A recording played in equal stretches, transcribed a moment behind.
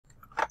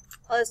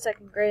Hello,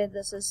 second grade.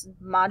 This is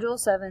Module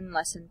 7,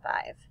 Lesson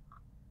 5.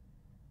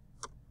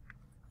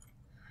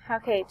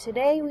 Okay,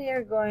 today we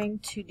are going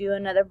to do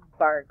another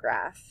bar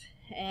graph.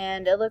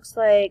 And it looks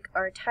like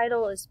our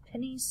title is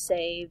Pennies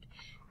Saved.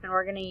 And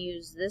we're going to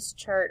use this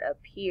chart up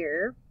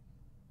here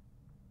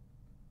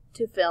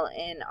to fill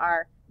in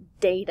our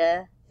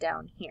data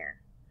down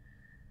here.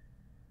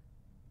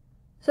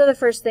 So the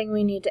first thing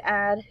we need to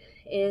add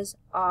is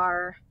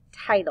our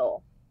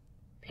title,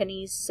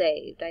 Pennies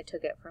Saved. I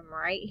took it from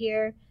right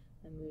here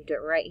and moved it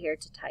right here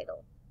to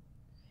title.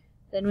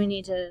 Then we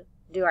need to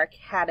do our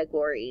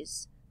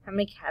categories. How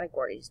many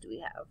categories do we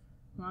have?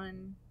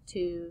 1,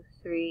 2,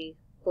 3,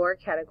 4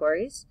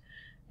 categories.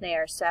 They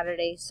are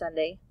Saturday,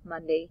 Sunday,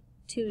 Monday,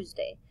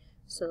 Tuesday.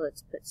 So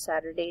let's put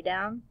Saturday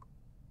down,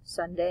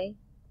 Sunday,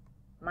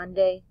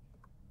 Monday,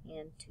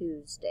 and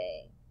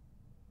Tuesday.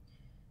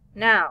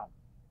 Now,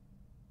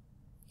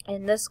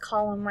 in this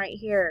column right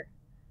here,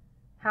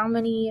 how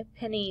many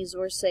pennies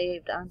were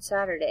saved on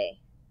Saturday?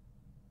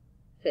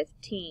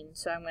 15.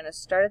 So I'm going to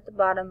start at the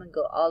bottom and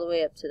go all the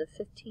way up to the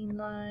 15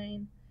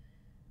 line.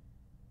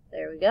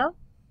 There we go.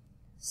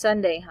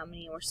 Sunday, how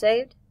many were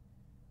saved?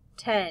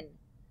 10.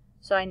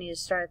 So I need to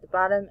start at the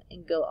bottom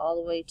and go all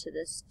the way to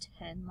this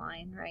 10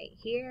 line right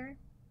here.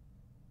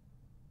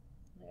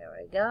 There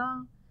we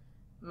go.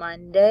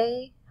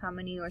 Monday, how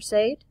many were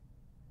saved?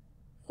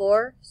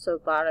 4. So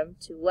bottom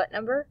to what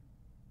number?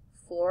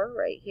 4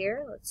 right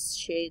here. Let's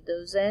shade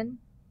those in.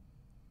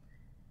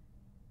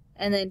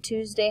 And then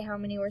Tuesday, how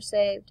many were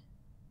saved?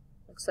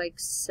 Looks like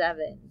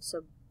 7.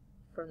 So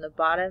from the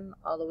bottom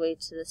all the way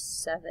to the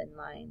 7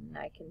 line.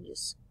 I can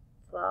just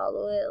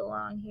follow it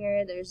along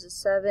here. There's a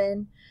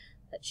 7.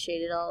 Let's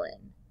shade it all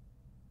in.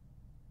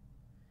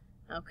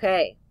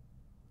 Okay.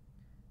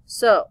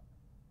 So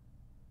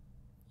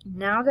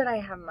now that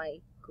I have my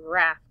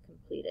graph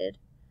completed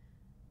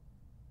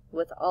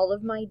with all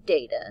of my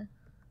data,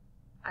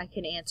 I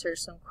can answer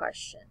some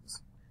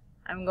questions.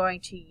 I'm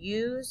going to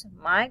use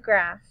my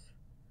graph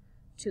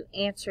to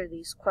answer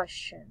these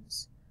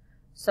questions.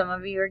 Some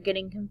of you are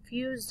getting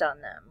confused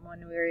on them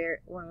when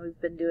we've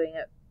been doing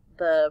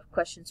the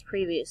questions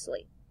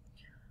previously.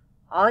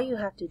 All you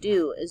have to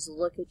do is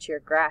look at your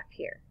graph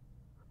here.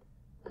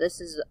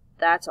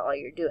 That's all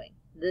you're doing.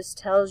 This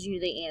tells you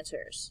the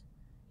answers.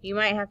 You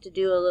might have to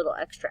do a little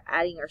extra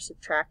adding or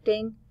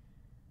subtracting,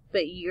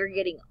 but you're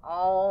getting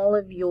all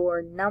of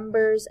your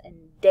numbers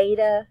and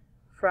data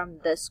from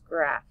this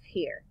graph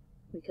here,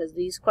 because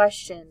these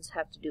questions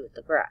have to do with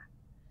the graph.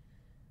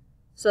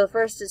 So the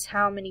first is,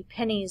 how many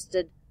pennies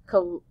did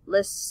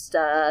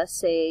Callista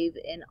save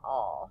in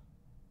all?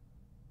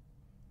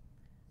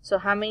 So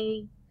how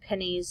many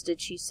pennies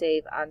did she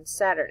save on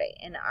Saturday?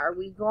 And are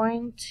we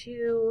going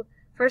to,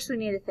 first we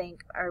need to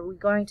think, are we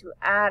going to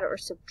add or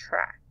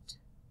subtract?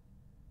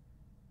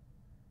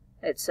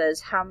 It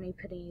says how many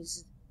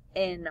pennies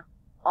in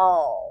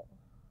all.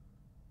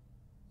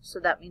 So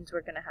that means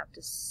we're going to have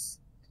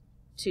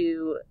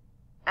to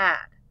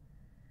add.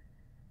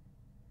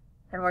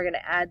 And we're going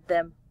to add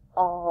them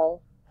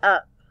all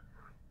up.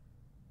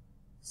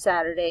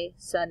 Saturday,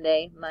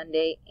 Sunday,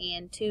 Monday,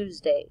 and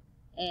Tuesday.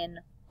 In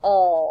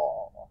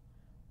all.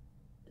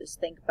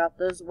 Just think about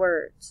those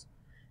words.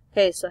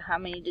 Okay, so how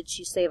many did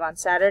she save on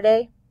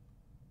Saturday?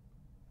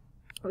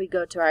 We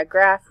go to our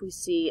graph. We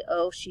see,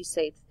 oh, she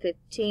saved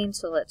 15,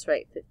 so let's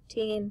write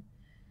 15.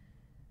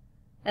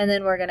 And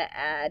then we're going to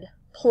add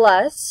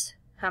plus,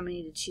 how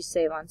many did she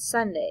save on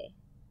Sunday?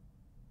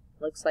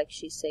 Looks like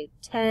she saved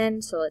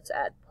 10, so let's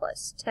add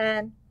plus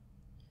 10.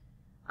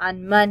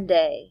 On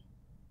Monday,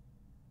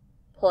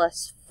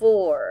 plus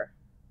 4.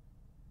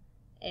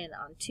 And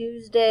on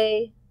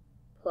Tuesday,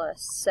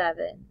 plus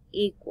 7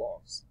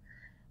 equals.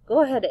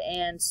 Go ahead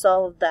and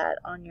solve that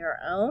on your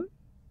own.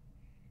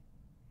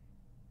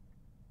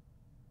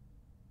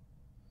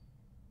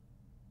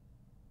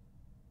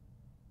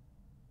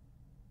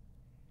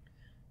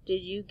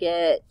 Did you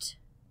get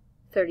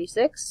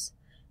 36?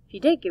 If you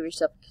did, give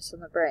yourself a kiss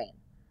on the brain.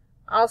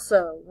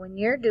 Also, when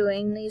you're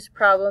doing these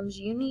problems,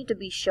 you need to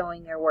be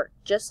showing your work,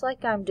 just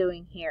like I'm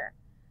doing here.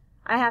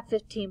 I have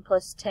 15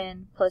 plus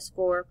 10 plus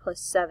 4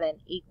 plus 7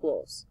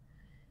 equals.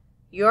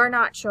 You're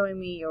not showing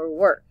me your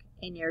work,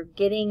 and you're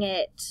getting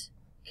it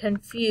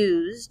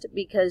confused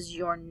because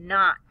you're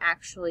not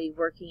actually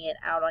working it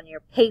out on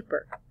your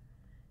paper.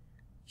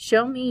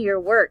 Show me your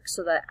work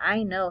so that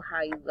I know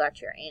how you got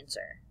your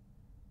answer.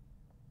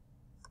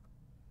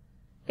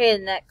 Okay,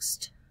 the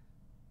next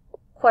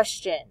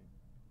question.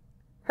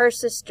 Her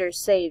sister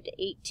saved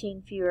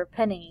 18 fewer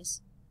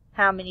pennies.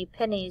 How many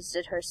pennies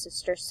did her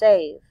sister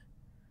save?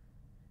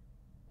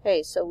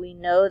 Okay, so we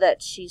know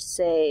that she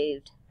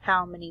saved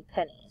how many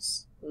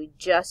pennies? We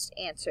just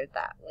answered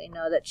that. We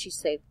know that she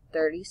saved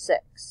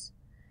 36.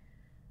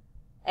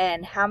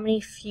 And how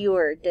many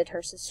fewer did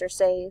her sister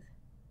save?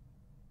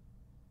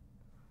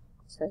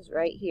 It says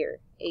right here,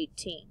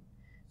 18.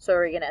 So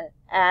we're going to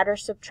add or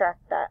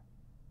subtract that.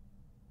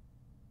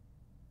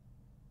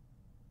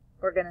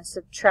 We're going to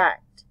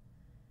subtract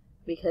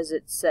because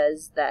it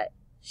says that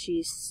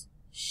she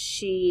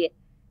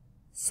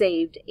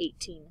saved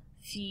 18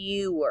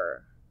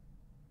 fewer.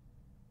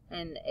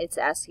 And it's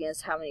asking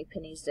us how many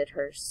pennies did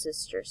her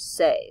sister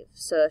save.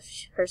 So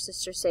if her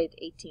sister saved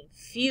 18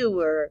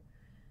 fewer,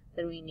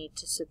 then we need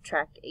to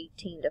subtract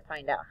 18 to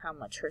find out how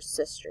much her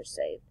sister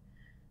saved.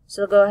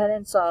 So go ahead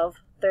and solve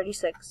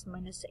 36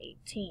 minus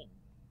 18.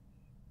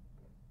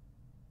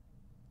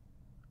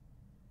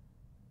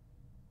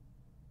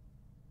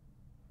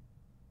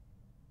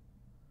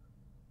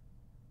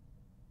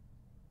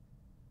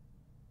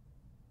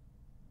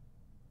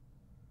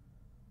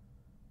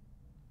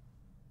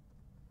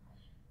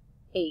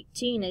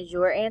 $18 is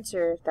your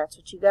answer. If that's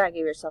what you got,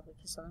 give yourself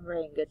a kiss on the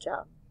brain. Good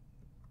job.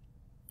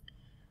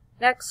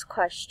 Next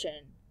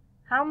question.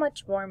 How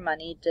much more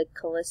money did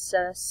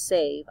Calissa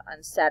save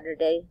on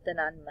Saturday than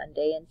on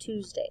Monday and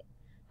Tuesday?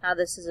 Now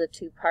this is a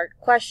two-part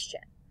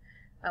question.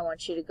 I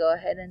want you to go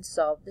ahead and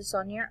solve this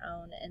on your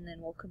own, and then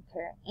we'll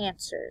compare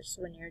answers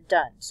when you're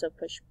done. So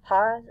push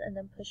pause and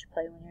then push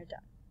play when you're done.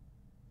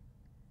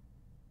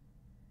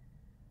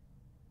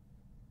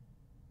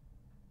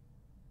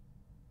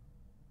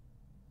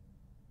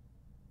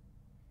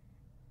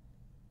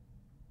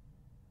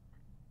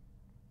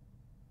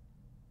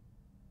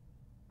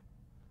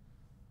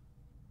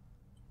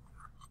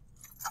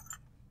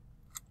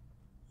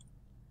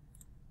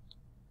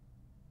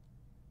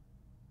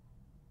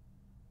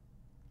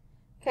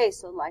 Okay,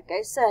 so like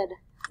I said,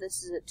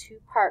 this is a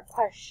two-part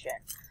question.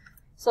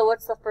 So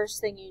what's the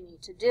first thing you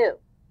need to do?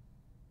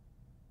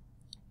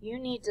 You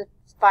need to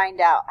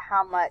find out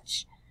how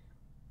much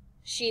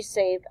she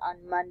saved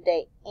on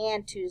Monday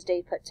and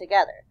Tuesday put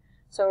together.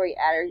 So are we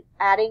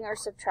adding or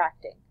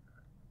subtracting?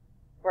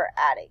 We're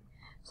adding.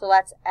 So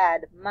let's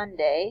add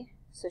Monday.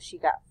 So she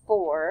got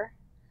 4,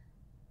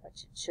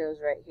 which it shows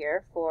right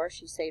here. 4,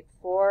 she saved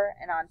 4.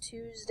 And on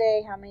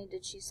Tuesday, how many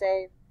did she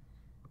save?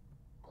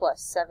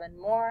 Plus 7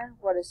 more.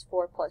 What is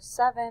 4 plus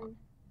 7?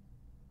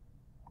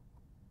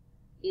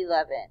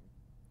 11.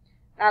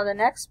 Now the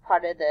next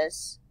part of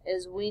this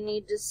is we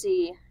need to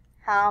see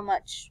how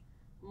much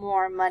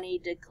more money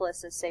did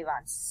Calissa save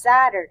on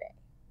Saturday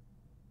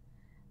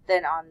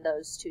than on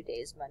those 2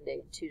 days,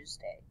 Monday and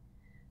Tuesday.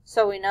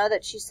 So we know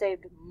that she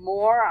saved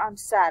more on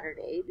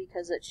Saturday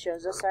because it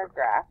shows us our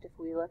graph. If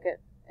we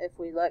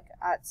look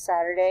at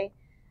Saturday,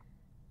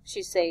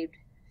 she saved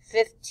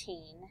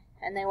 15,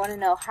 and they want to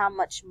know how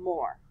much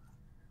more.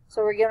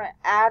 So we're going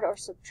to add or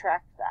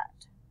subtract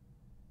that.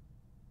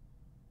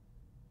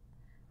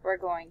 We're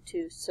going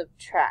to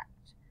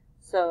subtract.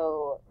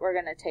 So we're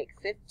going to take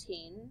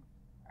 15,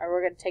 or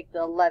we're going to take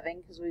the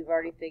 11 because we've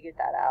already figured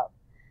that out.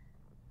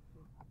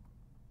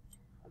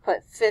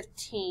 Put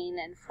 15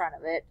 in front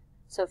of it.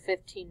 So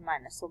 15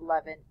 minus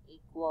 11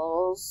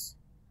 equals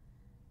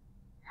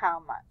how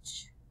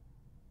much?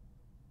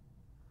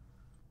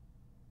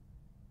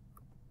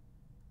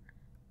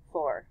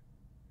 4.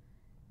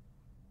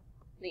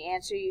 The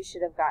answer you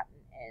should have gotten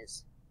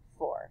is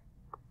 4.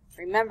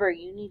 Remember,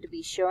 you need to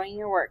be showing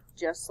your work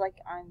just like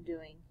I'm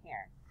doing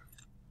here.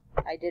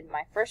 I did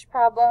my first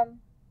problem,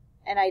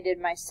 and I did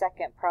my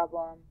second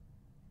problem,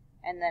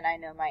 and then I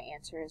know my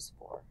answer is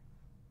 4.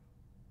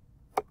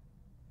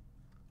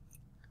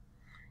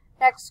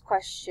 Next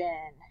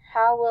question.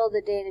 How will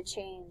the data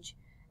change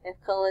if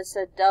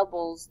Calissa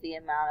doubles the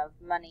amount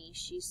of money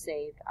she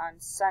saved on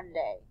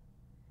Sunday?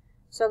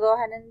 So go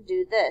ahead and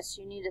do this.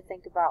 You need to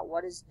think about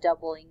what does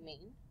doubling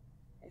mean,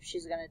 if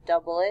she's going to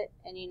double it,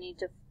 and you need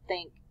to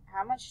think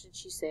how much did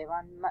she save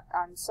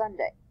on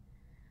Sunday.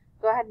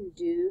 Go ahead and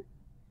do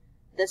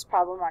this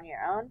problem on your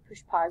own.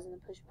 Push pause and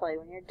then push play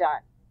when you're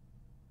done.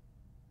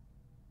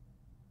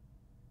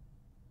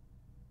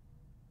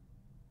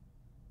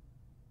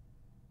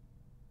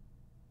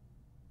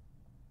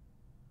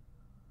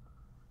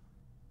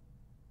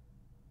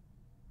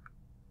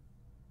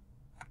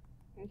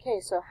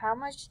 Okay, so how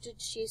much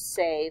did she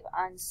save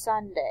on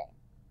Sunday?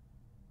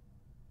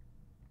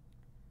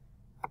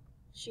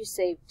 She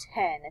saved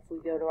 10. If we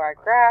go to our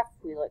graph,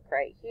 we look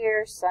right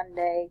here,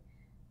 Sunday,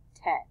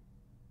 10.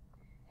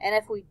 And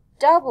if we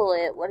double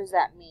it, what does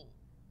that mean?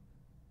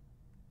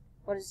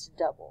 What is to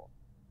double?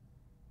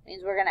 It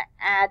means we're going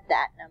to add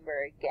that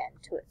number again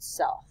to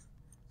itself.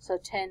 So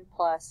 10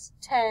 plus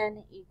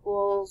 10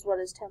 equals, what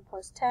is 10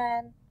 plus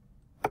 10?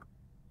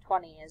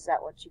 20. Is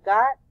that what you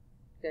got?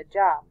 Good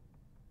job.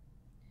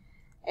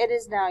 It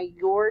is now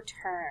your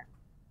turn.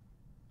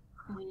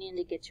 We need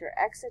to get your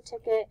exit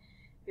ticket.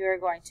 You are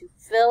going to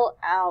fill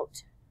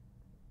out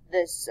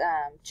this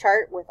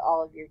chart with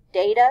all of your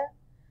data.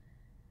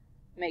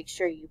 Make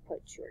sure you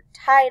put your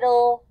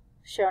title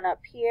shown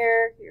up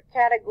here, your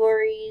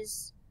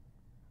categories.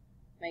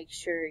 Make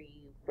sure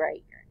you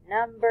write your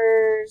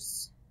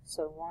numbers.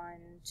 So 1,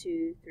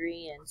 2,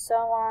 3, and so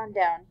on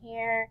down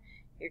here.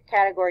 Your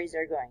categories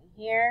are going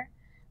here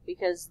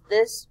because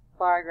this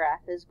bar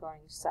graph is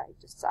going side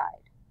to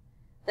side.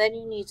 Then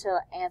you need to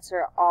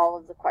answer all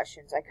of the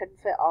questions. I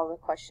couldn't fit all the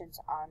questions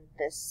on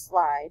this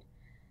slide,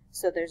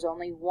 so there's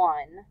only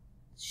one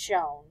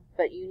shown,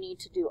 but you need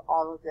to do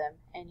all of them,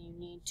 and you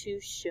need to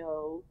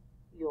show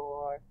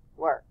your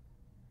work.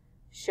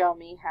 Show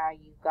me how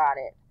you got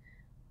it.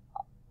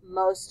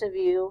 Most of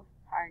you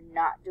are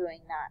not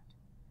doing that.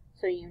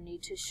 So you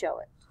need to show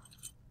it.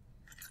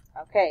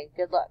 Okay,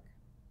 good luck.